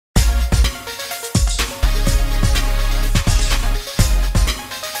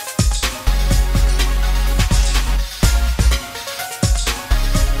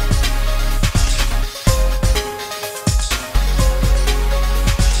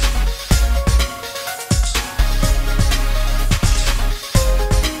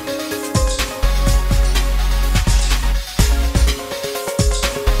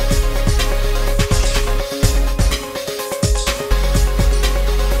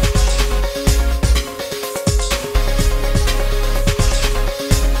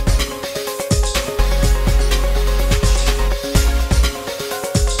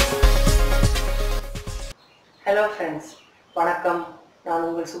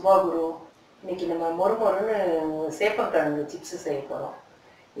சுபா குரு. இன்னைக்கு நம்ம மொறுமொறுன்னு சேப்பங்கிழங்கு சிப்ஸ் செய்ய போகிறோம்.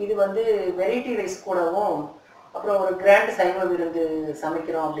 இது வந்து வெரைட்டி ரைஸ் கூடவும் அப்புறம் ஒரு கிராண்ட் சைவ விருந்து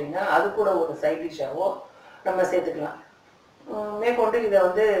சமைக்கிறோம் அப்படின்னா அது கூட ஒரு சைட் டிஷ்ஷாவோ நம்ம சேர்த்துக்கலாம். மேற்கொண்டு இதை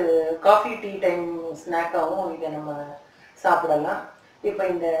வந்து காஃபி டீ டைம் ஸ்நாக்காகவும் இதை நம்ம சாப்பிடலாம். இப்போ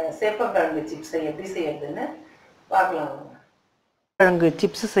இந்த சேப்பங்கிழங்கு சிப்ஸை எப்படி செய்யறதுன்னு பார்க்கலாம். கிழங்கு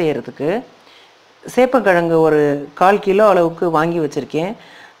சிப்ஸ் செய்கிறதுக்கு சேப்பங்கிழங்கு ஒரு 1/4 கிலோ அளவுக்கு வாங்கி வச்சுருக்கேன்.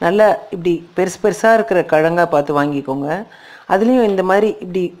 நல்லா இப்படி பெருசு பெருசாக இருக்கிற கிழங்கா பார்த்து வாங்கிக்கோங்க. அதுலேயும் இந்த மாதிரி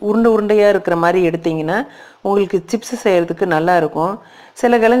இப்படி உருண்டையாக இருக்கிற மாதிரி எடுத்திங்கன்னா உங்களுக்கு சிப்ஸ் செய்கிறதுக்கு நல்லா இருக்கும்.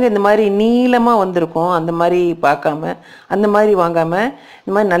 சில கிழங்கு இந்த மாதிரி நீளமாக வந்திருக்கும், அந்த மாதிரி பார்க்காம அந்த மாதிரி வாங்காமல்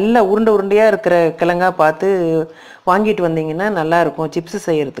இந்த மாதிரி நல்லா உருண்டையாக இருக்கிற கிழங்கா பார்த்து வாங்கிட்டு வந்தீங்கன்னா நல்லாயிருக்கும் சிப்ஸ்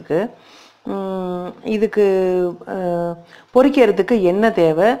செய்கிறதுக்கு. இதுக்கு பொரிக்கிறதுக்கு எண்ணெய்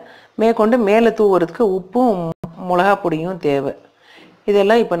தேவை, மேற்கொண்டு மேலே தூவுறதுக்கு உப்பும் மிளகா பொடியும் தேவை.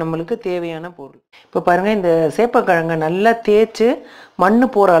 இதெல்லாம் இப்போ நம்மளுக்கு தேவையான பொருள். இப்போ பாருங்கள், இந்த சேப்பக்கிழங்கை நல்லா தேய்ச்சி மண்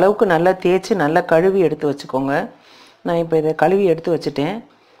போகிற அளவுக்கு நல்லா தேய்ச்சி நல்லா கழுவி எடுத்து வச்சுக்கோங்க. நான் இப்போ இதை கழுவி எடுத்து வச்சுட்டேன்.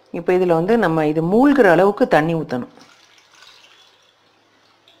 இப்போ இதில் வந்து நம்ம இது மூழ்கிற அளவுக்கு தண்ணி ஊற்றணும்.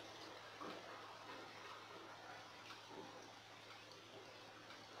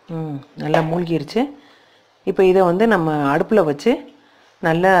 நல்லா மூழ்கிருச்சு. இப்போ இதை வந்து நம்ம அடுப்பில் வச்சு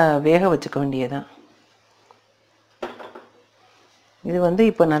நல்லா வேக வச்சுக்க வேண்டியதான். இது வந்து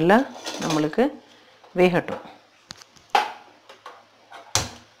இப்போ நல்லா நம்மளுக்கு வேகட்டும்,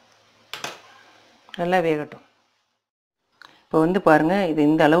 நல்லா வேகட்டும். இப்போ வந்து பாருங்கள், இது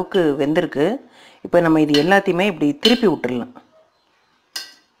இந்த அளவுக்கு வெந்திருக்கு. இப்போ நம்ம இது எல்லாத்தையுமே இப்படி திருப்பி விட்டுடலாம்.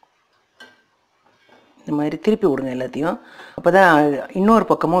 இந்த மாதிரி திருப்பி விடுங்க எல்லாத்தையும், அப்போ தான் இன்னொரு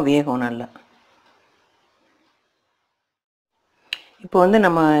பக்கமும் வேகும் நல்லா. இப்போ வந்து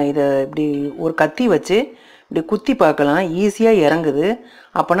நம்ம இதை இப்படி ஒரு கத்தி வச்சு இப்படி குத்தி பார்க்கலாம், ஈஸியாக இறங்குது.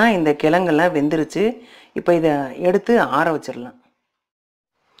 அப்போனா இந்த கிழங்கெல்லாம் வெந்துருச்சு. இப்போ இதை எடுத்து ஆற வச்சிடலாம்.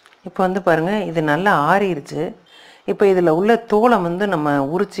 இப்போ வந்து பாருங்கள், இது நல்லா ஆறிடுச்சு. இப்போ இதில் உள்ள தோலை வந்து நம்ம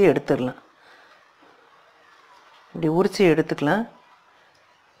உரித்து எடுத்துடலாம். இப்படி உரித்து எடுத்துக்கலாம்.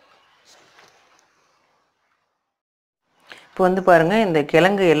 இப்போ வந்து பாருங்கள், இந்த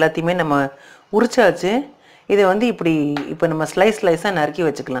கிழங்கு எல்லாத்தையுமே நம்ம உரிச்சாச்சு. இதை வந்து இப்படி இப்போ நம்ம ஸ்லைஸாக நறுக்கி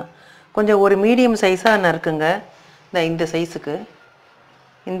வச்சுக்கலாம். கொஞ்சம் ஒரு மீடியம் சைஸாக நறுக்குங்க. இந்த சைஸுக்கு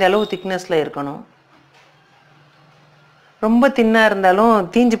இந்த அளவு திக்னஸில் இருக்கணும். ரொம்ப தின்னாக இருந்தாலும்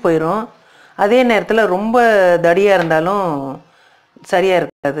தீஞ்சு போயிடும், அதே நேரத்தில் ரொம்ப தடியாக இருந்தாலும் சரியாக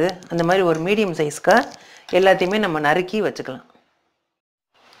இருக்காது. அந்த மாதிரி ஒரு மீடியம் சைஸ்க்காக எல்லாத்தையுமே நம்ம நறுக்கி வச்சுக்கலாம்.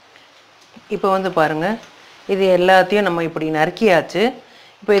 இப்போ வந்து பாருங்கள், இது எல்லாத்தையும் நம்ம இப்படி நறுக்கியாச்சு.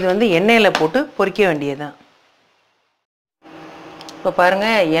 இப்போ இது வந்து எண்ணெயில் போட்டு பொரிக்க வேண்டியதுதான். இப்போ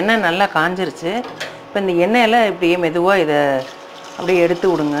பாருங்கள், எண்ணெய் நல்லா காஞ்சிருச்சு. இப்போ இந்த எண்ணெயில் இப்படியே மெதுவாக இதை அப்படியே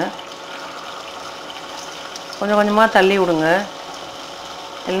எடுத்து விடுங்க. கொஞ்சம் கொஞ்சமாக தள்ளி விடுங்க,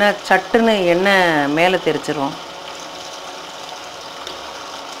 இல்லைன்னா சட்டுன்னு எண்ணெய் மேலே தெரிச்சிரும்.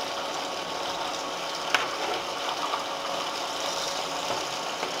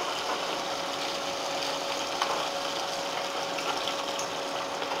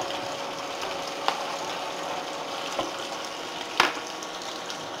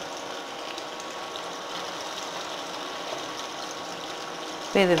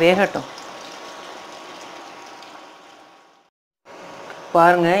 இப்போ இது வேகட்டும்.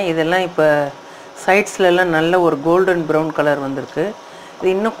 பாருங்கள், இதெல்லாம் இப்போ சைட்ஸ்லலாம் நல்ல ஒரு கோல்டன் ப்ரௌன் கலர் வந்திருக்கு. இது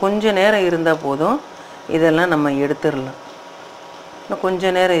இன்னும் கொஞ்சம் நேரம் இருந்தால் போதும். இதெல்லாம் நம்ம எடுத்துடலாம். இன்னும்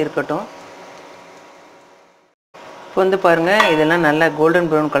கொஞ்சம் நேரம் இருக்கட்டும். இப்போ வந்து பாருங்கள், இதெல்லாம் நல்லா கோல்டன்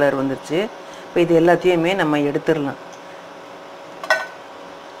ப்ரௌன் கலர் வந்துருச்சு. இப்போ இது எல்லாத்தையுமே நம்ம எடுத்துடலாம்.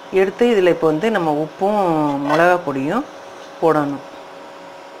 எடுத்து இதில் இப்போ வந்து நம்ம உப்பும் மிளகா பொடியும் போடணும்.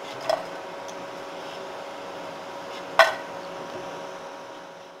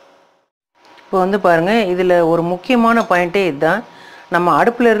 இப்போ வந்து பாருங்கள், இதில் ஒரு முக்கியமான பாயிண்ட்டே இதுதான். நம்ம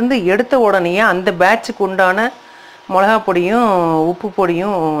அடுப்பிலேருந்து எடுத்த உடனேயே அந்த பேட்சுக்கு உண்டான மிளகா பொடியும் உப்பு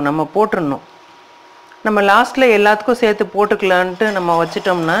பொடியும் நம்ம போட்டுடணும். நம்ம லாஸ்ட்டில் எல்லாத்துக்கும் சேர்த்து போட்டுக்கலான்ட்டு நம்ம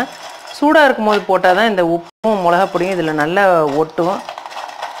வச்சிட்டோம்னா சூடாக இருக்கும்போது போட்டால் தான் இந்த உப்பும் மிளகா பொடியும் இதில் நல்லா ஒட்டும்.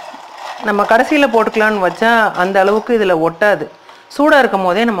 நம்ம கடைசியில் போட்டுக்கலான்னு வச்சா அந்த அளவுக்கு இதில் ஒட்டாது. சூடாக இருக்கும்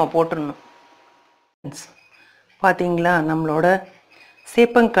போதே நம்ம போட்டுடணும். பார்த்தீங்களா, நம்மளோட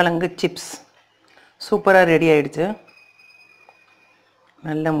சேப்பங்கிழங்கு சிப்ஸ் சூப்பராக ரெடி ஆகிடுச்சு.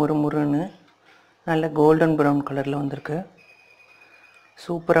 நல்ல முறுமுறுன்னு நல்ல கோல்டன் ப்ரௌன் கலரில் வந்திருக்கு.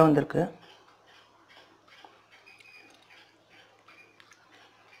 சூப்பராக வந்திருக்கு.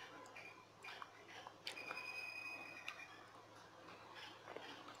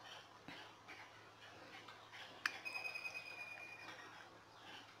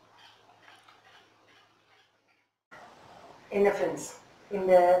 என்ன ஃப்ரெண்ட்ஸ்,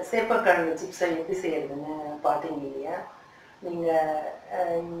 இந்த சேப்பக்கிழங்கு சிப்ஸை எப்படி செய்யறதுன்னு பார்த்தீங்க இல்லையா? நீங்கள்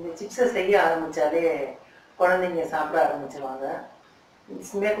இந்த சிப்ஸை செய்ய ஆரம்பித்தாலே குழந்தைங்க சாப்பிட ஆரம்பிச்சிருவாங்க.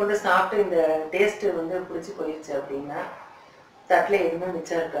 மேற்கொண்டு சாப்பிட்டு இந்த டேஸ்ட்டு வந்து பிடிச்சி போயிடுச்சு அப்படின்னா தட்டில் எதுவுமே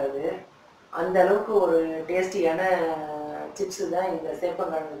மிச்சம் இருக்காது. அந்த அளவுக்கு ஒரு டேஸ்டியான சிப்ஸு தான் இந்த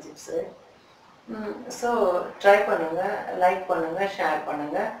சேப்பங்கிழங்கு சிப்ஸு. ஸோ ட்ரை பண்ணுங்கள், லைக் பண்ணுங்கள், ஷேர்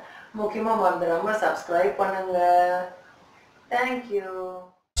பண்ணுங்கள். முக்கியமாக மறந்துடாமல் சப்ஸ்கிரைப் பண்ணுங்கள். Thank you.